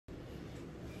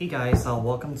Hey guys,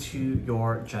 welcome to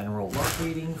your general love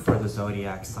reading for the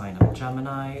zodiac sign of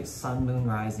Gemini, Sun, Moon,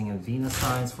 Rising, and Venus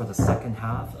signs for the second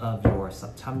half of your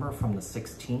September from the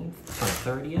 16th to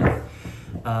the 30th.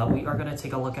 We are going to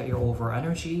take a look at your overall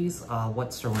energies,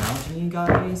 what's surrounding you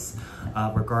guys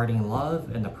regarding love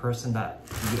and the person that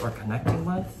you are connecting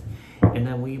with. And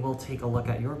then we will take a look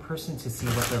at your person to see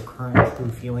what their current true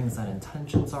feelings and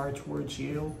intentions are towards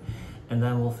you. And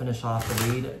then we'll finish off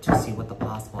the read to see what the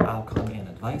possible outcome and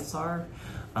advice are.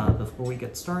 Before we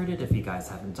get started, if you guys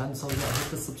haven't done so yet,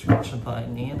 hit the subscription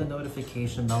button and the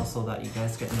notification bell so that you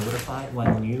guys get notified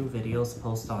when new videos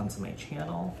post onto my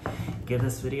channel. Give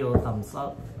this video a thumbs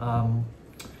up.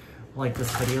 Like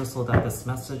this video so that this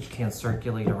message can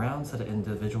circulate around to the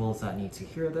individuals that need to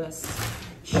hear this.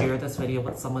 Share this video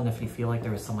with someone if you feel like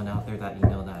there is someone out there that you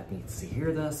know that needs to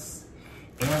hear this.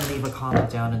 And leave a comment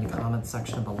down in the comment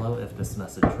section below if this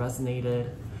message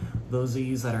resonated. Those of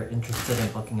you that are interested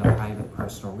in booking a private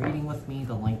personal reading with me,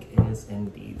 the link is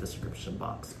in the description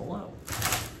box below.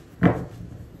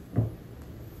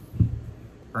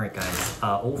 Alright guys,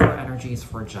 over energies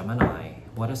for Gemini.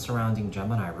 What is surrounding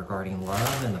Gemini regarding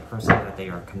love and the person that they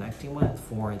are connecting with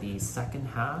for the second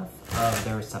half of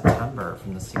their September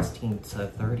from the 16th to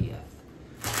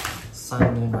 30th?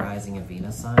 Sun, Moon, Rising, and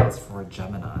Venus signs for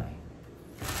Gemini.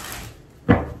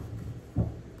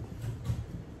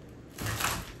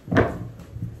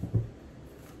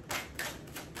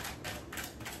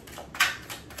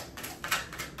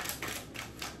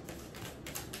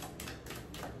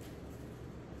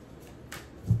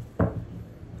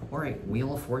 Alright,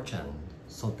 Wheel of Fortune.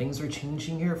 So things are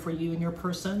changing here for you and your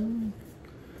person,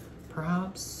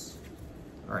 perhaps?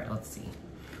 Alright, let's see.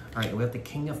 Alright, we have the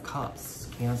King of Cups,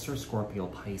 Cancer, Scorpio,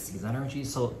 Pisces energy.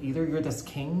 So either you're this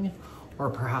king or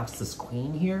perhaps this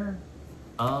queen here.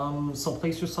 So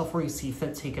place yourself where you see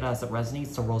fit, take it as it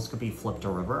resonates. The roles could be flipped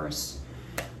or reversed.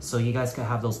 So you guys could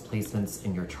have those placements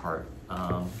in your chart.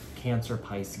 Cancer,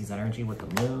 Pisces energy with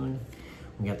the moon.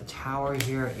 We got the Tower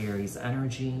here, Aries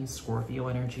energy, Scorpio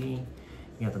energy.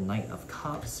 We have the Knight of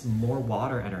Cups, more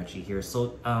water energy here.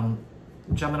 So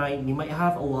Gemini, you might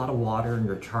have a lot of water in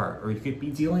your chart, or you could be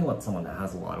dealing with someone that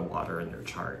has a lot of water in their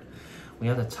chart. We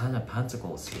have the Ten of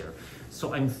Pentacles here.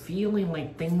 So I'm feeling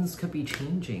like things could be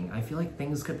changing. I feel like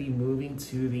things could be moving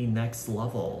to the next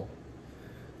level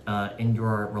in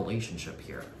your relationship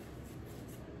here.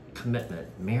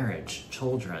 Commitment, marriage,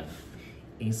 children,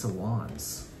 Ace of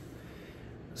Wands.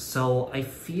 So I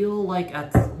feel like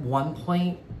at one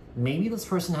point, maybe this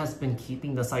person has been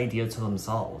keeping this idea to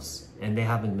themselves and they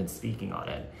haven't been speaking on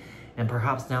it. And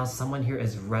perhaps now someone here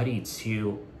is ready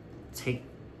to take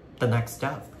the next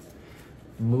step,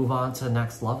 move on to the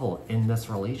next level in this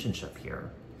relationship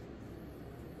here.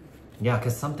 Yeah,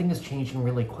 because something is changing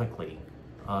really quickly.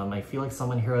 I feel like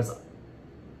someone here is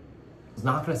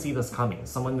not going to see this coming.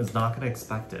 Someone is not going to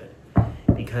expect it.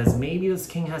 Because maybe this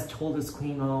king has told his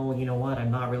queen, oh, you know what, I'm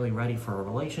not really ready for a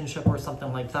relationship or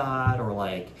something like that. Or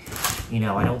like, you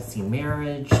know, I don't see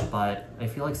marriage. But I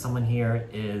feel like someone here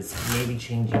is maybe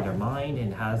changing their mind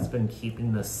and has been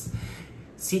keeping this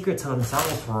secret to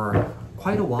themselves for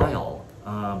quite a while.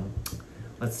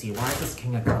 Let's see, why is this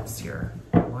King of Cups here?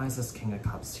 Why is this King of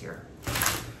Cups here?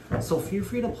 So feel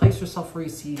free to place yourself where you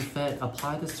see fit.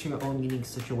 Apply this to your own unique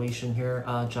situation here,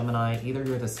 Gemini. Either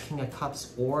you're this King of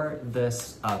Cups or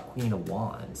this Queen of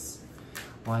Wands.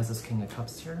 Why is this King of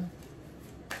Cups here?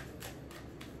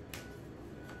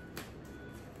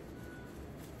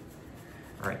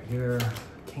 All right, here,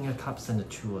 King of Cups and the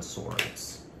Two of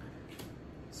Swords.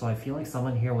 So I feel like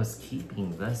someone here was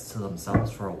keeping this to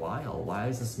themselves for a while. Why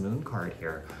is this Moon card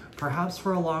here? Perhaps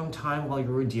for a long time while you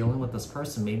were dealing with this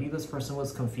person, maybe this person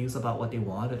was confused about what they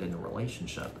wanted in a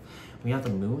relationship. We have the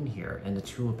Moon here and the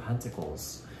Two of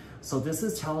Pentacles. So this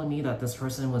is telling me that this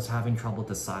person was having trouble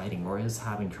deciding or is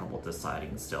having trouble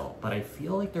deciding still. But I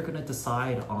feel like they're going to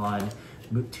decide on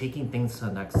taking things to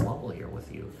the next level here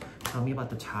with you. Tell me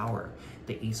about the Tower,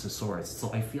 the Ace of Swords.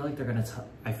 So I feel like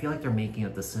they're making a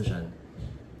decision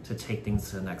to take things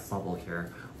to the next level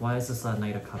here. Why is this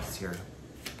Knight of Cups here?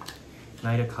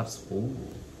 Knight of Cups, ooh,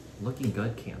 looking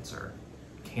good, Cancer.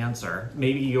 Cancer,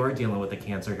 maybe you're dealing with the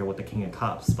Cancer here with the King of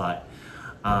Cups, but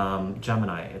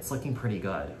Gemini, it's looking pretty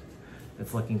good.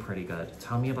 It's looking pretty good.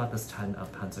 Tell me about this Ten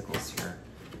of Pentacles here.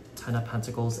 Ten of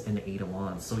Pentacles and the Eight of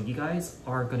Wands. So you guys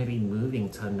are going to be moving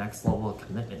to the next level of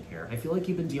commitment here. I feel like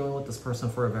you've been dealing with this person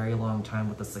for a very long time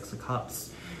with the Six of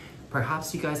Cups.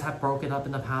 Perhaps you guys have broken up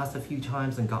in the past a few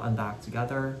times and gotten back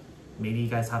together. Maybe you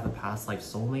guys have a past life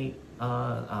soulmate,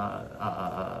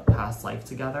 past life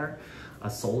together, a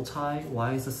soul tie.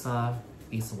 Why is this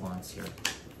Ace of Wands here?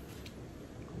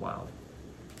 Wow.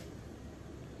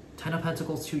 Ten of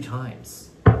Pentacles 2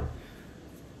 times.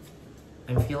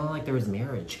 I'm feeling like there was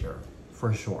marriage here,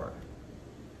 for sure.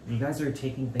 You guys are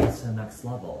taking things to the next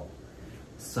level.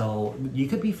 So you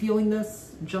could be feeling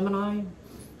this, Gemini,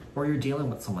 or you're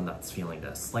dealing with someone that's feeling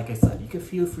this. Like I said, you could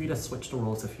feel free to switch the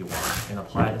roles if you want and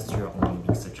apply this to your own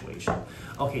unique situation.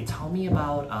 Okay, tell me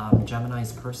about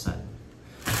Gemini's person.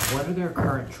 What are their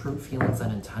current true feelings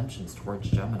and intentions towards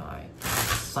Gemini?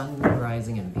 Sun, Moon,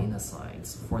 Rising, and Venus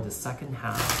signs for the second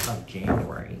half of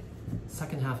January.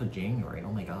 Second half of January,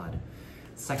 oh my God.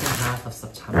 Second half of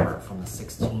September from the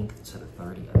 16th to the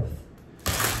 30th.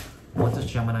 What does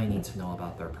Gemini need to know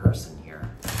about their person here?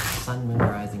 Sun, Moon,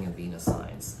 Rising, and Venus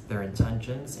signs. Their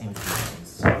intentions and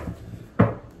feelings.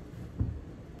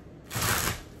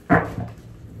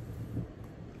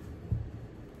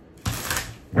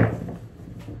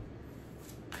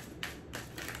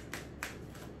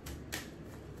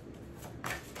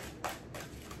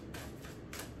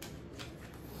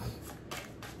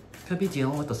 Could be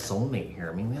dealing with a soulmate here.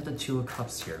 I mean, we have the Two of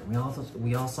Cups here.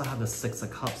 We also have the Six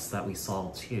of Cups that we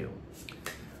saw too.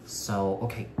 So,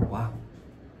 okay, wow.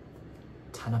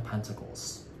 10 of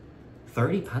Pentacles.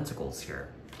 30 Pentacles here.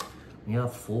 We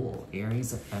have Fool,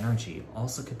 Aries of energy.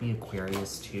 Also could be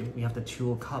Aquarius too. We have the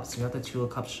Two of Cups. We have the Two of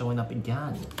Cups showing up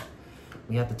again.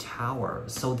 We have the Tower.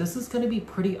 So this is going to be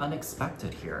pretty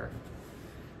unexpected here.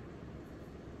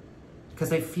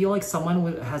 Because I feel like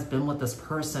someone has been with this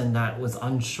person that was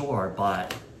unsure,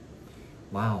 but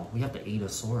wow, we have the Eight of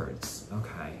Swords.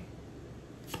 Okay.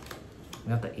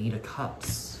 We have the Eight of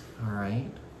Cups. All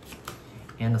right.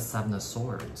 And the Seven of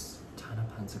Swords. 10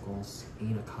 of Pentacles,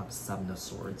 Eight of Cups, Seven of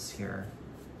Swords here.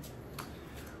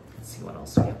 Let's see what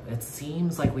else we have. It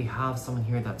seems like we have someone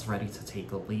here that's ready to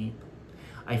take a leap.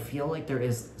 I feel like there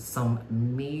is some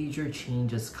major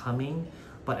changes coming.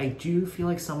 But I do feel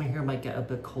like someone here might get a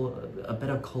bit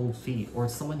of cold feet, or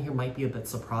someone here might be a bit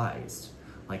surprised,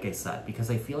 like I said, because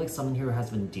I feel like someone here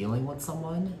has been dealing with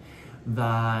someone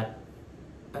that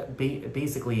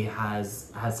basically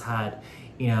has had,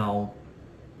 you know,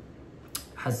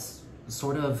 has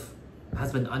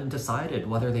been undecided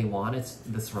whether they wanted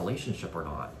this relationship or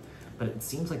not. But it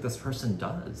seems like this person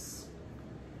does.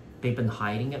 They've been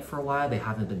hiding it for a while. They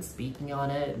haven't been speaking on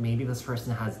it. Maybe this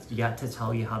person has yet to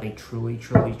tell you how they truly,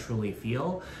 truly, truly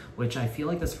feel, which I feel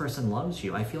like this person loves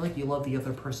you. I feel like you love the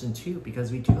other person too,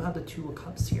 because we do have the Two of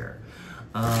Cups here.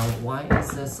 Why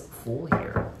is this Fool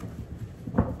here?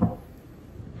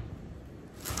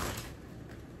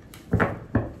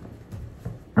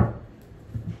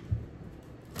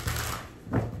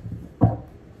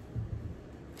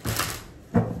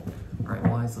 All right,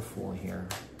 why is the Fool here?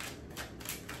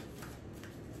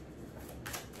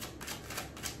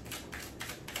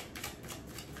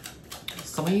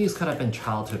 Some of you could have been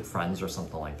childhood friends or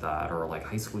something like that, or like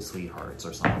high school sweethearts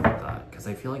or something like that, because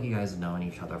I feel like you guys have known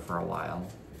each other for a while.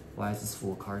 Why is this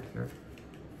Fool card here?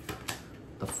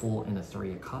 The Fool and the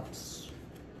Three of Cups.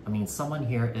 I mean, someone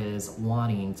here is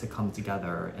wanting to come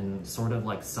together and sort of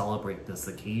like celebrate this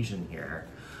occasion here.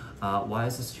 Why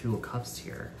is this Two of Cups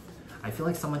here? I feel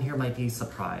like someone here might be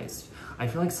surprised. I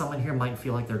feel like someone here might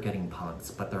feel like they're getting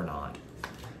punked, but they're not.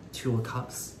 Two of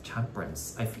Cups,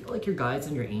 Temperance. I feel like your guides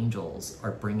and your angels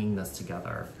are bringing this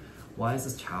together. Why is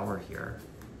this Tower here?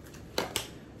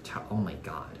 Oh my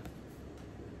God.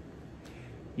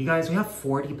 You guys, we have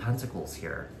 40 Pentacles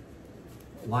here.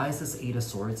 Why is this Eight of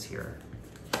Swords here?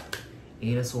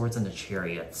 Eight of Swords and the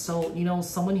Chariot. So, you know,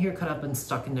 someone here could have been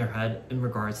stuck in their head in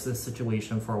regards to this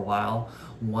situation for a while,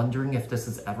 wondering if this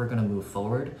is ever going to move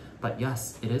forward. But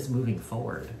yes, it is moving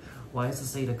forward. Why is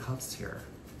this Eight of Cups here?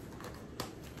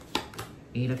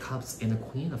 Eight of Cups and the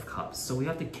Queen of Cups. So we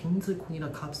have the King to the Queen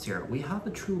of Cups here. We have a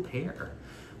true pair.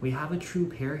 We have a true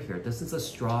pair here. This is a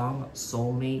strong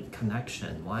soulmate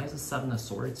connection. Why is the Seven of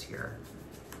Swords here?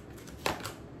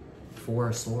 Four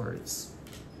of Swords.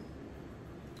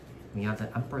 We have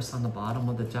the Empress on the bottom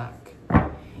of the deck.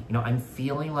 You know, I'm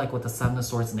feeling like with the Seven of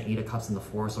Swords and the Eight of Cups and the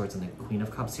Four of Swords and the Queen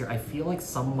of Cups here, I feel like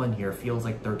someone here feels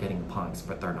like they're getting punked,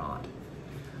 but they're not.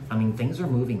 I mean, things are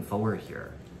moving forward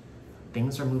here.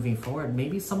 Things are moving forward.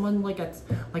 Maybe someone like I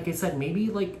said, maybe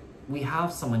like we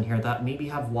have someone here that maybe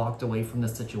have walked away from the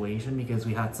situation because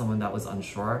we had someone that was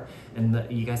unsure, and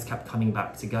you guys kept coming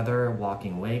back together,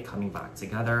 walking away, coming back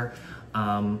together.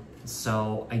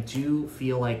 So I do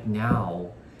feel like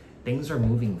now things are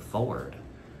moving forward,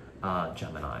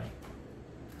 Gemini.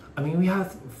 I mean, we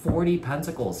have 40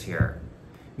 Pentacles here.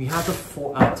 We have the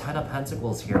 10 of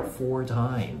Pentacles here 4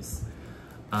 times.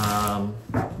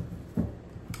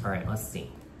 All right, let's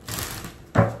see.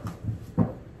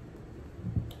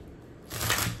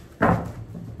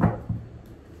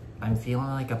 I'm feeling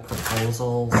like a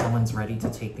proposal. Someone's ready to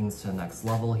take things to the next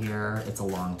level here. It's a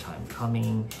long time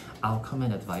coming. Outcome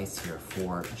and advice here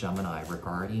for Gemini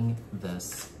regarding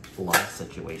this love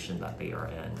situation that they are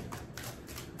in.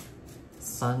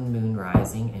 Sun, Moon,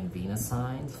 Rising, and Venus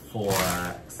signs for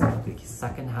the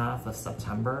second half of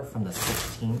September from the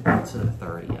 16th to the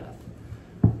 30th.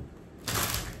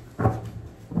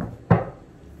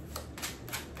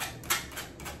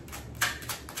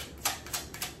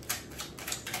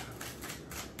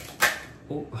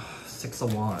 Oh, Six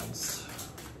of Wands.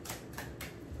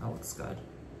 That looks good.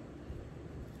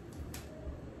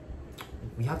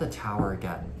 We have the Tower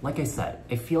again. Like I said,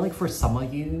 I feel like for some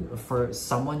of you, for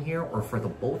someone here, or for the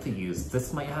both of you,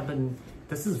 this might have been,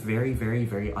 this is very, very,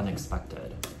 very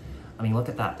unexpected. I mean, look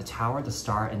at that. The Tower, the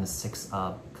Star, and the Six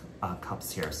of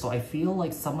Cups here. So I feel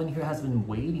like someone here has been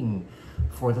waiting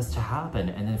for this to happen,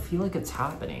 and I feel like it's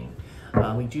happening.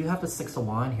 We do have the Six of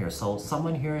Wands here. So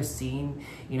someone here is seeing,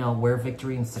 you know, where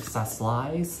victory and success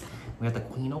lies. We have the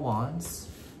Queen of Wands.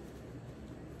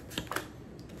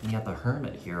 We have the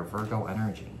Hermit here, Virgo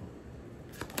energy.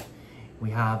 We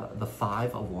have the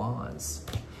Five of Wands.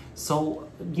 So,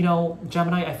 you know,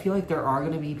 Gemini, I feel like there are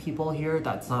going to be people here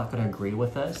that's not going to agree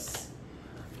with this.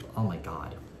 Oh my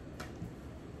God.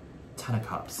 Ten of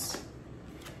Cups.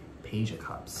 Page of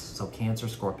Cups. So Cancer,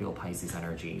 Scorpio, Pisces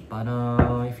energy. But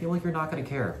I feel like you're not going to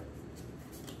care.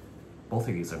 Both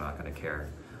of you are not going to care.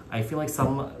 I feel like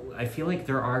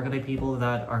there are going to be people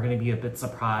that are going to be a bit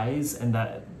surprised, and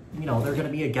that, you know, they're going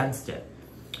to be against it,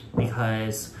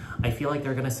 because I feel like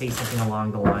they're going to say something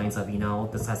along the lines of, you know,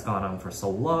 this has gone on for so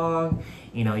long,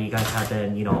 you know, you guys have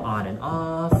been, you know, on and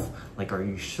off, like, are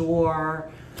you sure?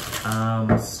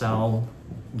 So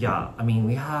yeah, I mean,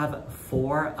 we have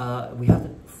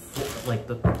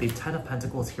the Ten of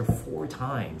Pentacles here 4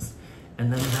 times,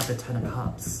 and then we have the Ten of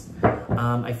Cups.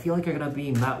 I feel like you're going to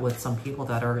be met with some people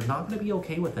that are not going to be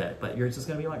okay with it, but you're just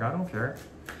going to be like, I don't care.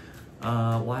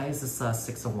 Why is this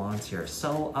Six of Wands here?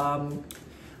 So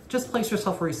just place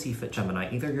yourself where you see fit,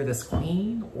 Gemini. Either you're this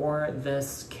queen or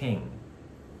this king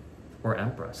or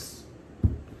empress.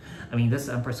 I mean, this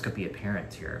empress could be a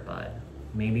parent here, but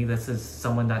maybe this is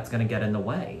someone that's going to get in the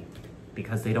way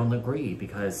because they don't agree,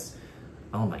 because,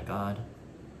 oh my God,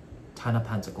 Ten of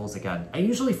Pentacles again. I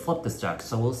usually flip this deck,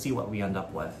 so we'll see what we end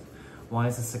up with. Why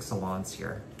is the Six of Wands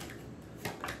here?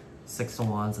 Six of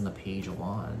Wands and the Page of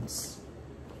Wands.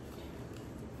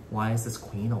 Why is this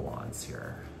Queen of Wands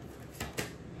here?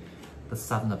 The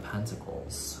Seven of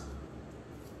Pentacles.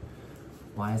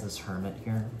 Why is this Hermit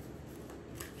here?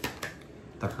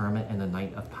 The Hermit and the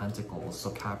Knight of Pentacles.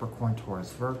 So Capricorn,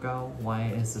 Taurus, Virgo.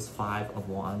 Why is this Five of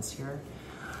Wands here?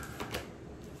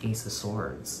 Ace of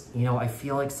Swords. You know, I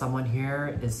feel like someone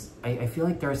here is, I feel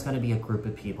like there's going to be a group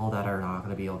of people that are not going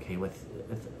to be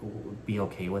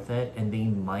okay with it, and they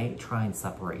might try and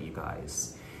separate you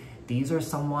guys. These are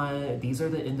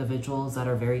the individuals that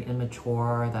are very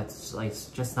immature, that's like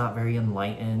just not very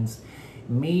enlightened.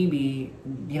 Maybe,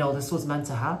 you know, this was meant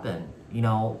to happen, you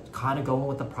know, kind of going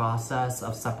with the process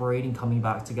of separating, coming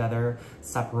back together,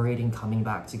 separating, coming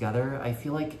back together. I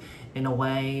feel like in a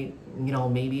way, you know,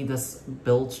 maybe this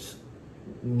built,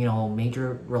 you know,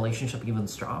 major relationship even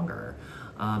stronger.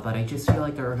 But I just feel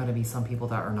like there are going to be some people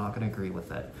that are not going to agree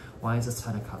with it. Why is this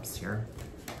Ten of Cups here?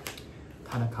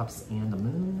 Ten of Cups and the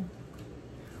Moon.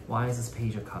 Why is this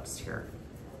Page of Cups here?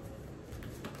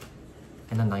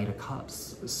 And the Knight of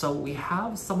Cups. So we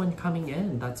have someone coming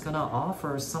in that's going to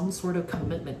offer some sort of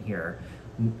commitment here.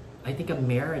 I think a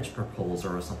marriage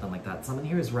proposal or something like that. Someone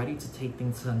here is ready to take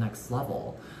things to the next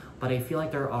level. But I feel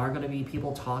like there are going to be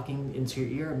people talking into your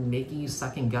ear and making you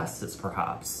second guess this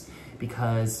perhaps.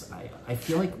 Because I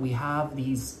feel like we have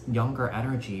these younger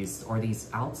energies or these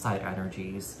outside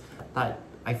energies that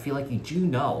I feel like you do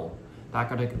know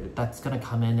that's gonna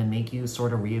come in and make you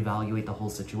sort of reevaluate the whole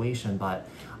situation. But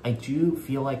I do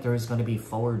feel like there's gonna be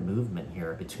forward movement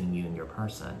here between you and your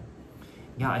person.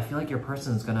 Yeah, I feel like your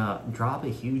person is gonna drop a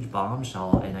huge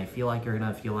bombshell, and I feel like you're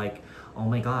gonna feel like, oh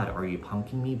my God, are you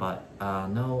punking me? But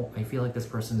no, I feel like this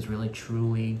person is really,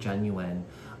 truly genuine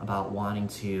about wanting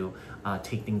to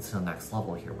take things to the next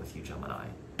level here with you, Gemini.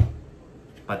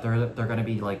 But they're gonna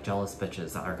be like jealous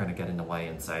bitches that are gonna get in the way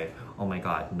and say, oh my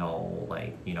God, no,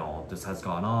 like, you know, this has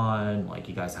gone on, like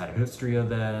you guys had a history of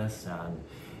this, and,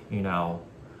 you know,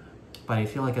 but I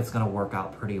feel like it's gonna work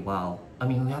out pretty well. I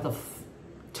mean, we have the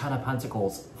Ten of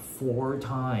Pentacles 4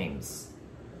 times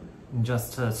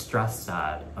just to stress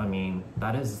that. I mean,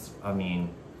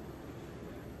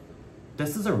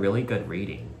 this is a really good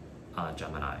reading,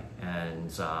 Gemini, and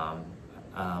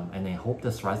I hope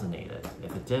this resonated.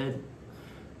 If it did,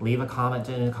 Leave a comment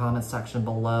in the comment section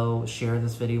below. Share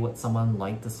this video with someone.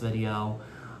 Like this video.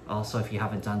 Also, if you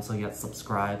haven't done so yet,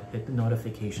 subscribe. Hit the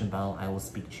notification bell. I will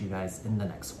speak to you guys in the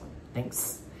next one.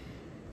 Thanks.